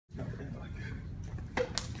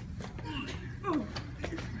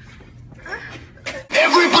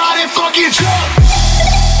get drunk.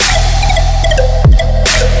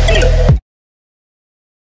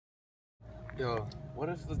 Yo, what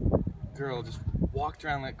if the girl just walked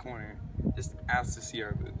around that corner, just asked to see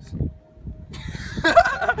our boobs?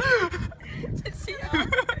 To see our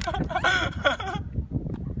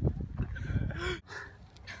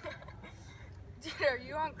Dude, are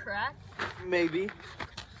you on crack? Maybe.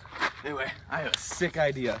 Anyway, I have a sick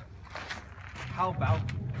idea. How about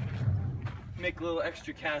make a little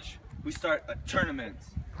extra cash? We start a tournament.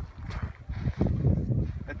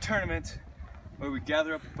 A tournament where we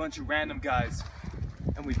gather up a bunch of random guys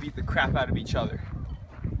and we beat the crap out of each other.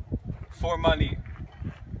 For money.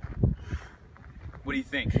 What do you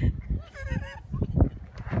think?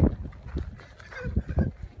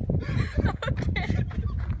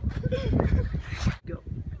 Go.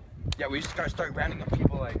 Yeah, we just gotta start rounding up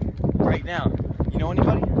people like right now. You know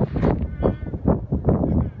anybody?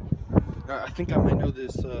 I think I might know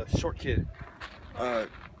this short kid.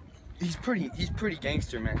 He's pretty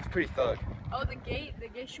gangster, man. He's pretty thug. Oh, the gay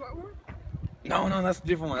short one? No, that's a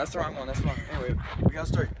different one. That's the wrong one. That's wrong. Anyway, we gotta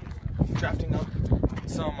start drafting up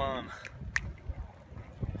some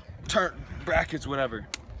brackets, whatever.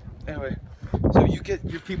 Anyway, so you get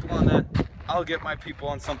your people on that. I'll get my people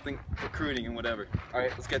on something recruiting and whatever. All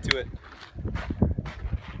right, let's get to it.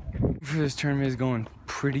 This tournament is going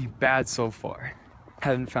pretty bad so far.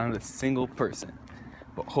 Haven't found a single person,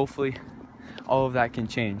 but hopefully all of that can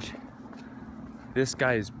change. This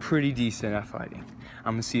guy is pretty decent at fighting.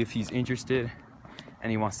 I'm gonna see if he's interested and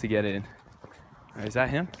he wants to get in. Right, is that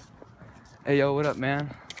him? Hey, yo, what up, man?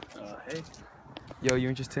 Hey. Yo, you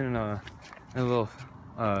interested in a little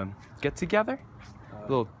get together? A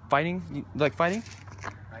little fighting? You like fighting?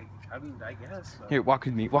 I guess. Here, walk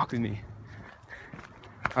with me. Walk with me.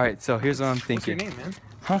 All right, so here's what I'm thinking. What's your name, man?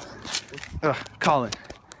 Huh? Colin.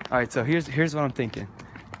 All right, so here's what I'm thinking.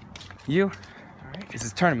 You, All right. it's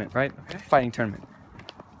a tournament, right? Okay. Fighting tournament.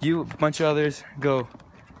 You, a bunch of others, go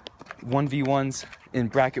 1v1s in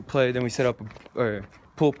bracket play. Then we set up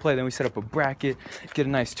pool play. Then we set up a bracket, get a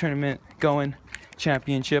nice tournament going,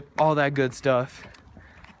 championship, all that good stuff,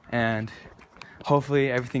 and hopefully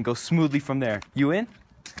everything goes smoothly from there. You in?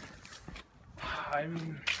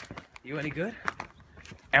 You any good?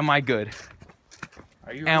 Am I good?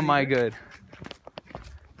 Are you? Am I good?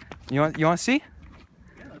 You want to see?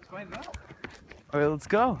 Yeah, let's find out. All right, let's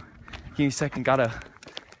go. Give me a second.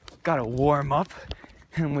 Gotta warm up,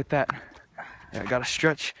 and with that, yeah, gotta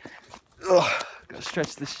stretch. Ugh, gotta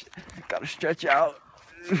stretch this. Gotta stretch out.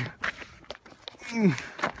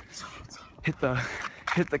 Hit the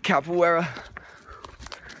capoeira.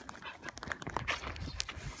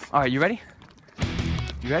 All right, you ready?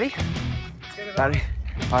 You ready? Ready?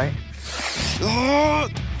 All right. Oh,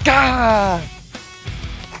 God!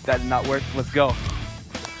 That did not work. Let's go.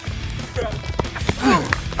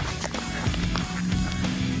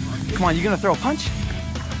 Come on, you gonna throw a punch?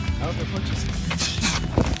 I don't throw punches.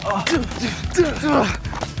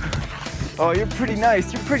 Oh, you're pretty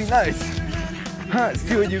nice. You're pretty nice. Huh?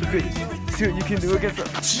 See what you can do against the.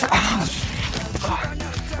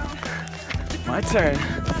 My turn.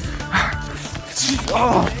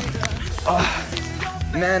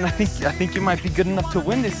 Man, I think you might be good enough to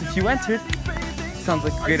win this if you entered. Sounds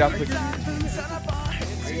like a great outfit. You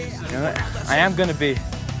know what? I am gonna be,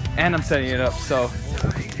 and I'm setting it up. So,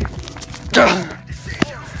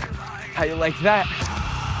 how you like that?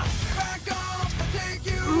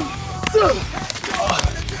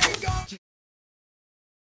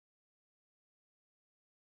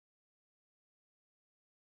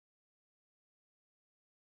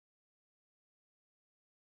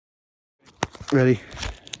 Ready?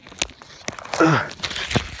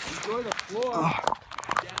 Enjoy the floor.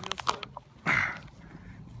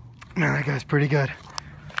 Man, that guy's pretty good.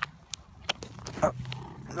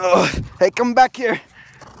 Hey, come back here.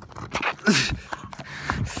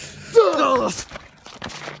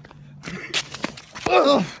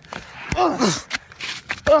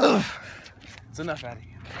 It's enough out of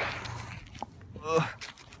you.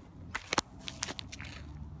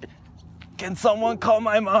 Can someone call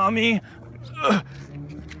my mommy?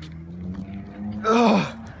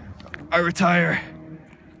 I retire.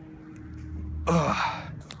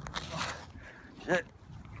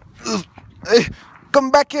 Hey,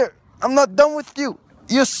 come back here. I'm not done with you.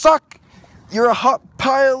 You suck. You're a hot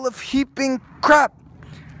pile of heaping crap.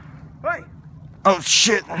 Hey. Oh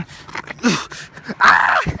shit.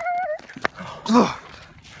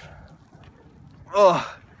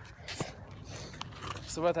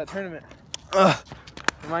 So about that tournament.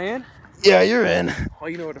 Am I in? Yeah, you're in. Oh,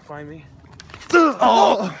 you know where to find me.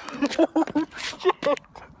 Oh.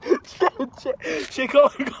 Shit, go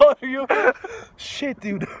on, are you okay? Shit,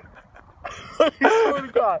 dude. I swear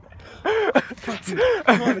to God. Fuck, dude.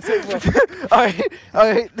 Come on, take one.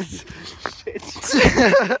 Alright. Shit.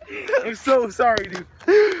 I'm so sorry, dude.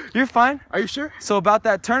 You're fine. Are you sure? So about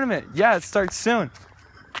that tournament, yeah, it starts soon.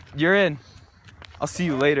 You're in. I'll see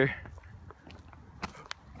you later.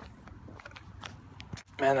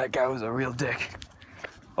 Man, that guy was a real dick.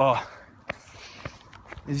 Oh.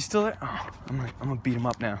 Is he still there? Oh, I'm gonna beat him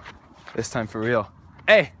up now. This time for real.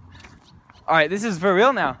 Hey! Alright, this is for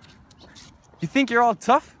real now. You think you're all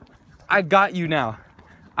tough? I got you now.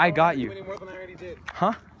 I got you. More than I already did.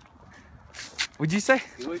 Huh? What'd you say?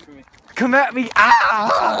 You wait for me. Come at me!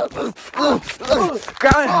 Ah!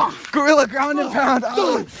 Ground! Gorilla ground and pound! Is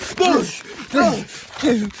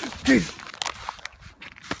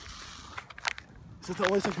that the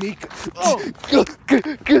only technique?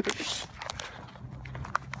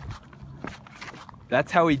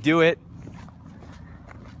 That's how we do it.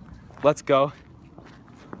 Let's go.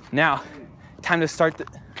 Now, time to start the...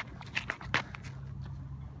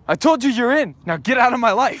 I told you you're in! Now get out of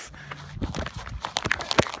my life!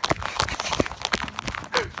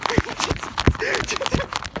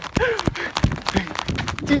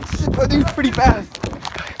 Dude, that dude's pretty fast.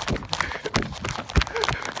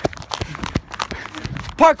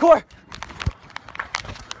 Parkour!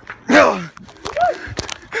 No!